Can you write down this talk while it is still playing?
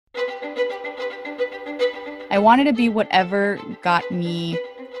I wanted to be whatever got me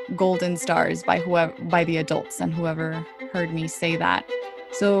golden stars by the adults and whoever heard me say that.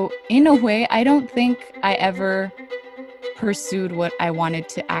 So in a way, I don't think I ever pursued what I wanted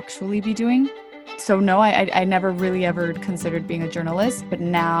to actually be doing. So no, I never really ever considered being a journalist, but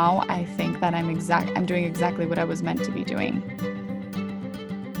now I think that I'm doing exactly what I was meant to be doing.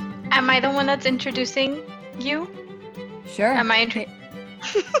 Am I the one that's introducing you? Sure. Am I Okay.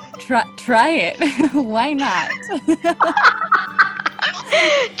 Try it. Why not?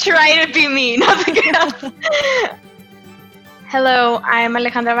 Try to be me, nothing else. Hello, I'm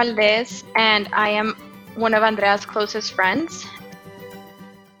Alejandra Valdez, and I am one of Andrea's closest friends.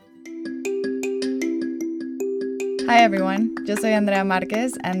 Hi everyone, yo soy Andrea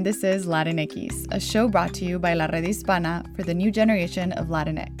Marquez, and this is Latinx, a show brought to you by La Red Hispana for the new generation of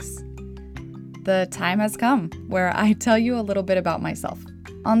Latinx. The time has come where I tell you a little bit about myself.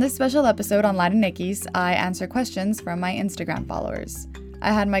 On this special episode on Latinx, I answer questions from my Instagram followers.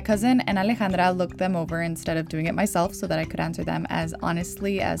 I had my cousin and Alejandra look them over instead of doing it myself so that I could answer them as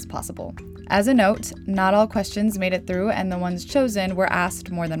honestly as possible. As a note, not all questions made it through, and the ones chosen were asked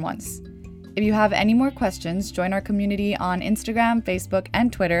more than once. If you have any more questions, join our community on Instagram, Facebook,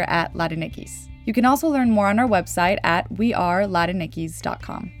 and Twitter at Latinx. You can also learn more on our website at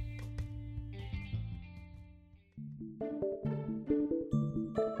wearelatinx.com.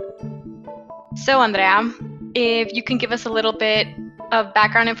 So, Andrea, if you can give us a little bit of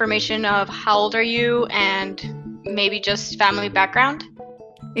background information of how old are you and maybe just family background?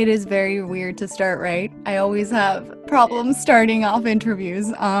 It is very weird to start, right? I always have problems starting off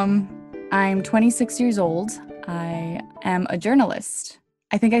interviews. I'm 26 years old. I am a journalist.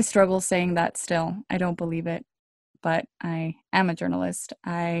 I think I struggle saying that still. I don't believe it, but I am a journalist.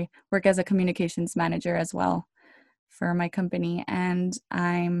 I work as a communications manager as well for my company, and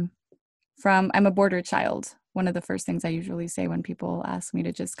I'm a border child. One of the first things I usually say when people ask me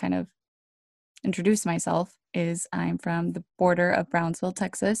to just kind of introduce myself is I'm from the border of Brownsville,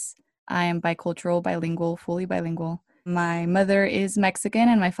 Texas. I am bicultural, bilingual, fully bilingual. My mother is Mexican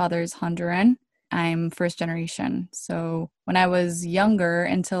and my father is Honduran. I'm first generation. So when I was younger,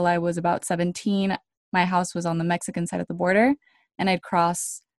 until I was about 17, my house was on the Mexican side of the border, and I'd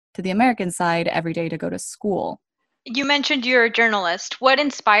cross to the American side every day to go to school. You mentioned you're a journalist. What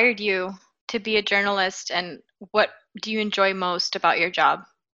inspired you to be a journalist, and what do you enjoy most about your job?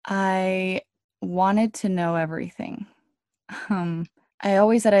 I wanted to know everything. I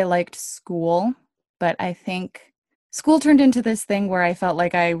always said I liked school, but I think school turned into this thing where I felt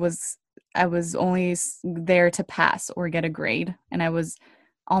like I was only there to pass or get a grade, and I was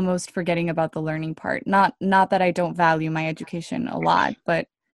almost forgetting about the learning part. Not that I don't value my education a lot, but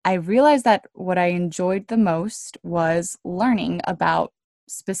I realized that what I enjoyed the most was learning about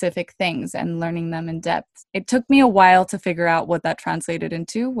specific things and learning them in depth. It took me a while to figure out what that translated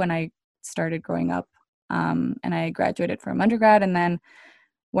into when I started growing up, and I graduated from undergrad. And then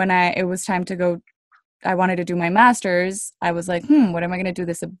when it was time to go, I wanted to do my master's. I was like, what am I going to do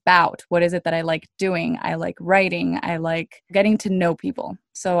this about? What is it that I like doing? I like writing. I like getting to know people.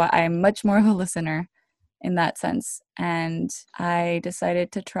 So I'm much more of a listener in that sense. And I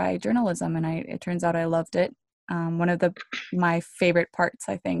decided to try journalism, and it turns out I loved it. One of my favorite parts,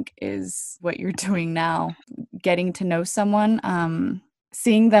 I think, is what you're doing now, getting to know someone,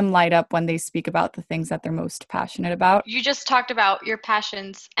 seeing them light up when they speak about the things that they're most passionate about. You just talked about your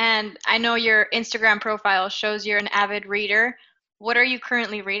passions, and I know your Instagram profile shows you're an avid reader. What are you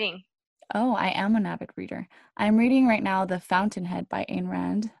currently reading? Oh, I am an avid reader. I'm reading right now The Fountainhead by Ayn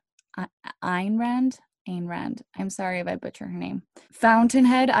Rand. Ayn Rand? Ayn Rand. I'm sorry if I butcher her name.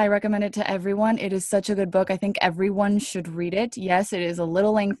 Fountainhead, I recommend it to everyone. It is such a good book. I think everyone should read it. Yes, it is a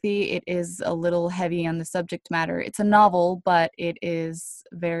little lengthy. It is a little heavy on the subject matter. It's a novel, but it is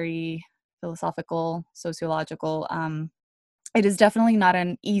very philosophical, sociological. It is definitely not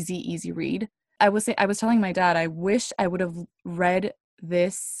an easy read. I was telling my dad, I wish I would have read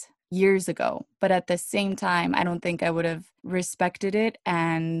this years ago, but at the same time, I don't think I would have respected it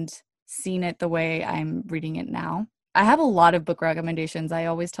and seen it the way I'm reading it now. I have a lot of book recommendations. I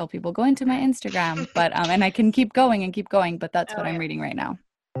always tell people go into my Instagram, but and I can keep going and keep going, but that's what Oh, I'm yeah. reading right now.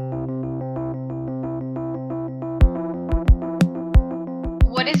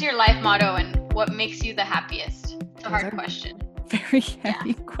 What is your life motto and what makes you the happiest? It's a Those hard are question. very Yeah,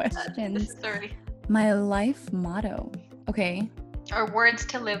 heavy this questions. is already. My life motto. Okay. Or words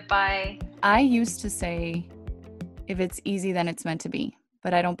to live by. I used to say, if it's easy, then it's meant to be,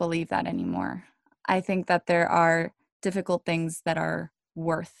 but I don't believe that anymore. I think that there are difficult things that are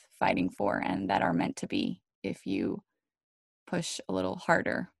worth fighting for and that are meant to be if you push a little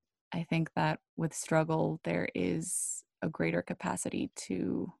harder. I think that with struggle, there is a greater capacity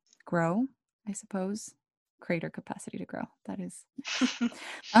to grow, I suppose. Greater capacity to grow. That is.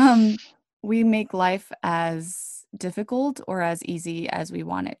 Um, we make life as difficult or as easy as we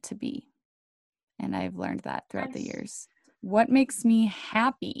want it to be. And I've learned that throughout the Nice. years. What makes me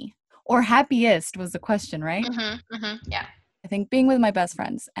happy or happiest was the question, right? Yeah. I think being with my best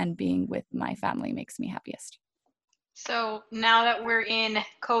friends and being with my family makes me happiest. So now that we're in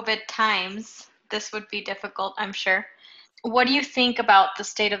COVID times, this would be difficult, I'm sure. What do you think about the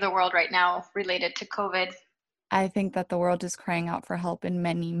state of the world right now related to COVID? I think that the world is crying out for help in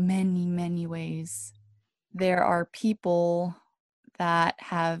many, many, many ways. There are people that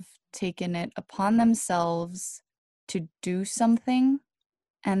have taken it upon themselves to do something.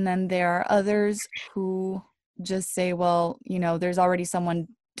 And then there are others who just say, well, there's already someone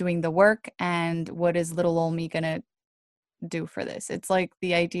doing the work, and what is little old me going to do for this? It's like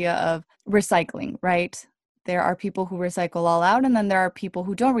the idea of recycling, right? There are people who recycle all out, and then there are people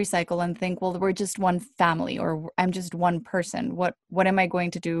who don't recycle and think, well, we're just one family, or I'm just one person. What am I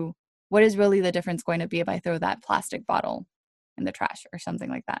going to do? What is really the difference going to be if I throw that plastic bottle in the trash or something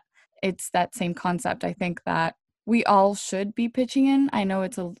like that? It's that same concept. I think that we all should be pitching in. I know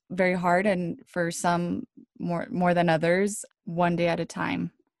it's very hard, and for some more than others, one day at a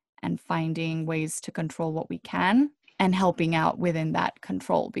time, and finding ways to control what we can and helping out within that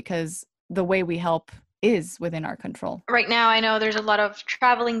control, because the way we help is within our control. Right now, I know there's a lot of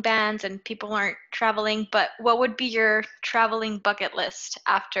traveling bans and people aren't traveling, but what would be your traveling bucket list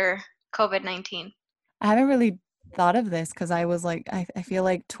after COVID-19? I haven't really thought of this because I was like, I feel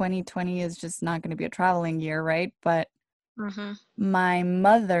like 2020 is just not going to be a traveling year, right? But Mm-hmm. my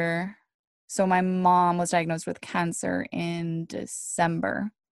mother, so my mom was diagnosed with cancer in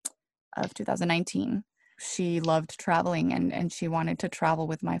December of 2019. She loved traveling, and she wanted to travel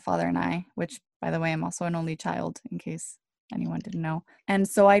with my father and I, which, by the way, I'm also an only child, in case anyone didn't know. And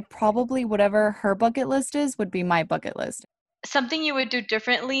so I'd probably, whatever her bucket list is, would be my bucket list. Something you would do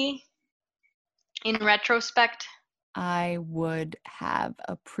differently in retrospect? I would have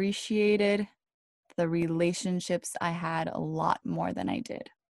appreciated the relationships I had a lot more than I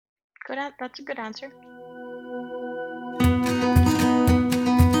did. That's a good answer.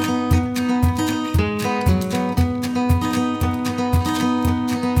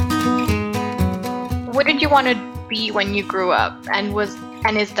 What did you want to be when you grew up, and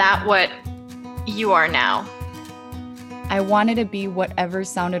is that what you are now? I wanted to be whatever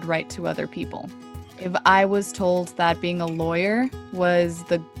sounded right to other people. If I was told that being a lawyer was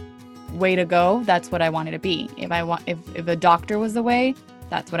the way to go, that's what I wanted to be. If a doctor was the way,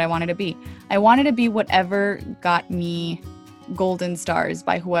 that's what I wanted to be. I wanted to be whatever got me golden stars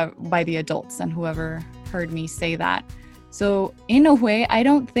by the adults and whoever heard me say that. So in a way, I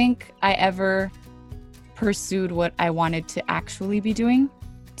don't think I ever pursued what I wanted to actually be doing.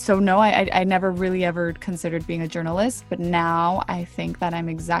 So no, I never really ever considered being a journalist, but now I think that I'm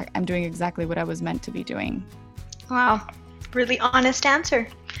doing exactly what I was meant to be doing. Wow, really honest answer.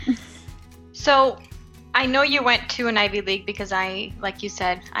 So I know you went to an Ivy League because like you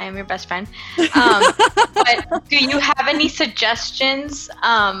said, I am your best friend. But do you have any suggestions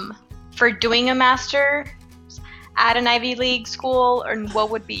for doing a master at an Ivy League school, or what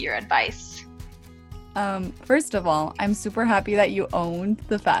would be your advice? First of all, I'm super happy that you owned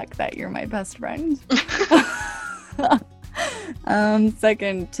the fact that you're my best friend.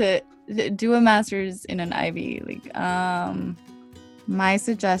 Second, to do a master's in an Ivy League. My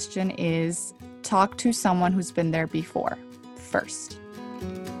suggestion is talk to someone who's been there before first.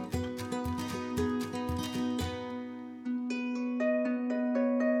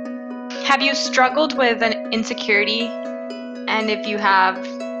 Have you struggled with an insecurity? And if you have,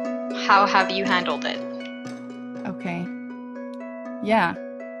 how have you handled it? Okay. Yeah.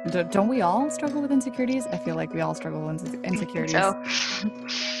 Don't we all struggle with insecurities? I feel like we all struggle with insecurities. So,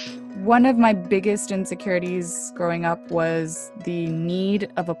 one of my biggest insecurities growing up was the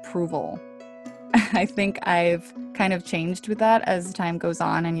need of approval. I think I've kind of changed with that as time goes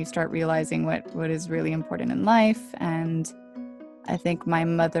on and you start realizing what is really important in life. And I think my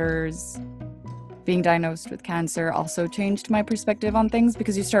mother's being diagnosed with cancer also changed my perspective on things,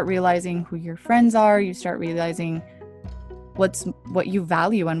 because you start realizing who your friends are, you start realizing what you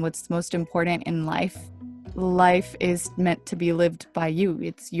value and what's most important in life. Life is meant to be lived by you.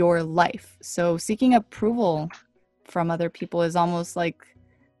 It's your life. So seeking approval from other people is almost like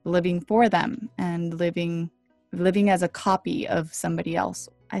living for them and living as a copy of somebody else.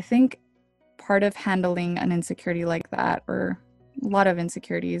 I think part of handling an insecurity like that, or a lot of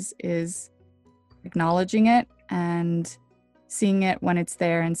insecurities, is acknowledging it and seeing it when it's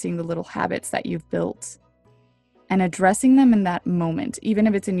there and seeing the little habits that you've built and addressing them in that moment, even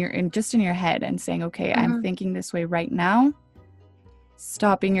if it's just in your head, and saying, okay, I'm thinking this way right now,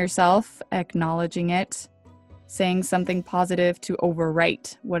 stopping yourself, acknowledging it, saying something positive to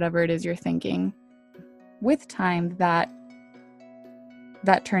overwrite whatever it is you're thinking. With time, that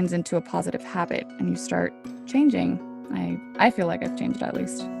turns into a positive habit and you start changing. I feel like I've changed, at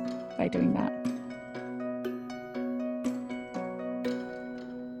least, by doing that.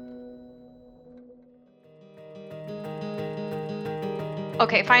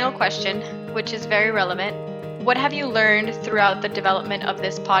 Okay, final question, which is very relevant. What have you learned throughout the development of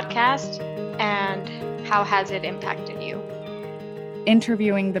this podcast, and how has it impacted you?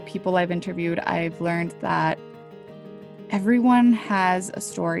 Interviewing the people I've interviewed, I've learned that everyone has a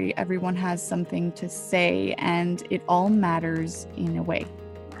story, everyone has something to say, and it all matters in a way.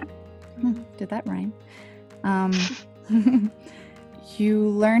 Did that rhyme? You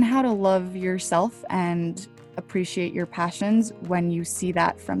learn how to love yourself and appreciate your passions when you see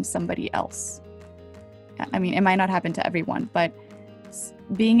that from somebody else. I mean, it might not happen to everyone, but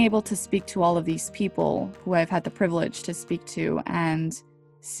being able to speak to all of these people who I've had the privilege to speak to and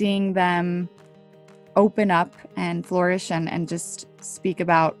seeing them open up and flourish and just speak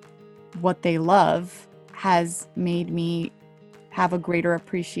about what they love has made me have a greater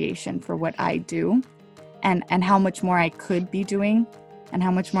appreciation for what I do and how much more I could be doing and how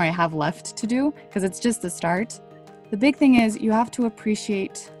much more I have left to do, because it's just the start. The big thing is you have to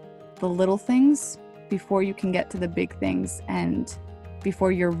appreciate the little things before you can get to the big things and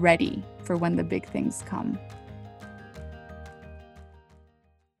before you're ready for when the big things come.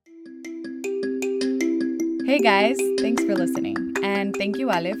 Hey guys, thanks for listening, and thank you,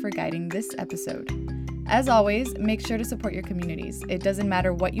 Ale, for guiding this episode. As always, make sure to support your communities. It doesn't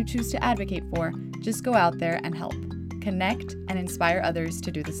matter what you choose to advocate for, just go out there and help. Connect and inspire others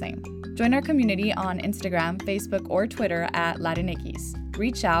to do the same. Join our community on Instagram, Facebook, or Twitter at Latinx.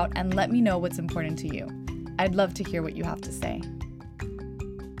 Reach out and let me know what's important to you. I'd love to hear what you have to say.